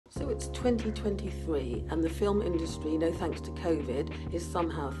So it's 2023 and the film industry, no thanks to COVID, is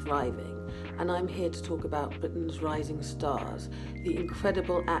somehow thriving. And I'm here to talk about Britain's rising stars, the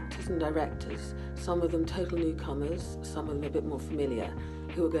incredible actors and directors, some of them total newcomers, some of them a bit more familiar,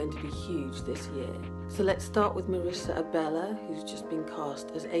 who are going to be huge this year. So let's start with Marisa Abela, who's just been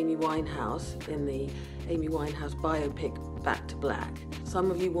cast as Amy Winehouse in the Amy Winehouse biopic Back to Black. Some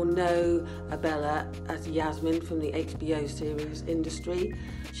of you will know Abela as Yasmin from the HBO series Industry.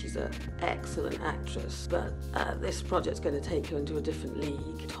 She's an excellent actress, but this project's going to take her into a different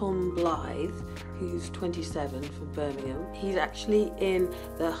league. Tom Blythe, who's 27 from Birmingham, he's actually in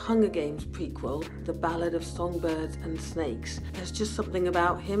the Hunger Games prequel, The Ballad of Songbirds and Snakes. There's just something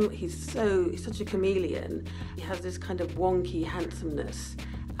about him. He's such a chameleon. He has this kind of wonky handsomeness,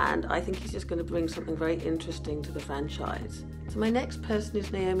 and I think he's just going to bring something very interesting to the franchise. So my next person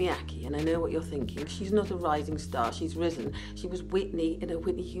is Naomi Ackie, and I know what you're thinking. She's not a rising star, she's risen. She was Whitney in a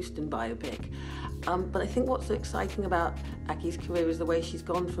Whitney Houston biopic. But I think what's so exciting about Akkie's career is the way she's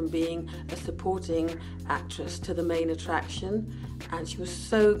gone from being a supporting actress to the main attraction. And she was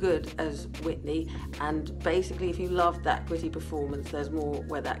so good as Whitney, and basically if you loved that gritty performance, there's more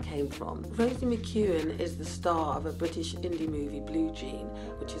where that came from. Rosie McEwen is the star of a British indie movie, Blue Jean,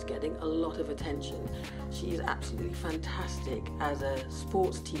 which is getting a lot of attention. She is absolutely fantastic as a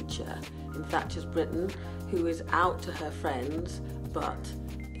sports teacher in Thatcher's Britain, who is out to her friends, but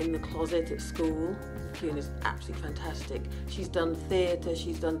in the closet at school. McEwen is absolutely fantastic. She's done theatre,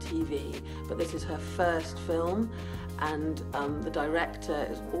 she's done TV, but this is her first film, and the director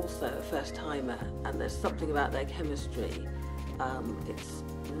is also a first-timer, and there's something about their chemistry. It's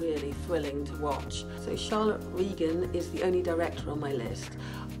really thrilling to watch. So Charlotte Regan is the only director on my list.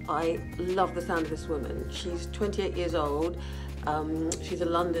 I love the sound of this woman. She's 28 years old. She's a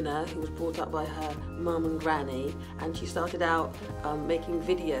Londoner who was brought up by her mum and granny, and she started out making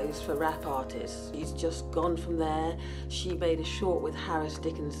videos for rap artists. She's just gone from there. She made a short with Harris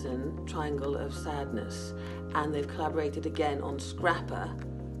Dickinson, Triangle of Sadness, and they've collaborated again on Scrapper,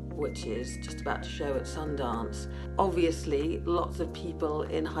 which is just about to show at Sundance. Obviously, lots of people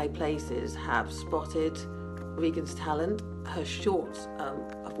in high places have spotted Regan's talent. Her shorts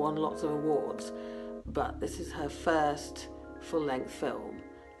have won lots of awards, but this is her first full-length film,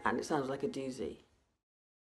 and it sounds like a doozy.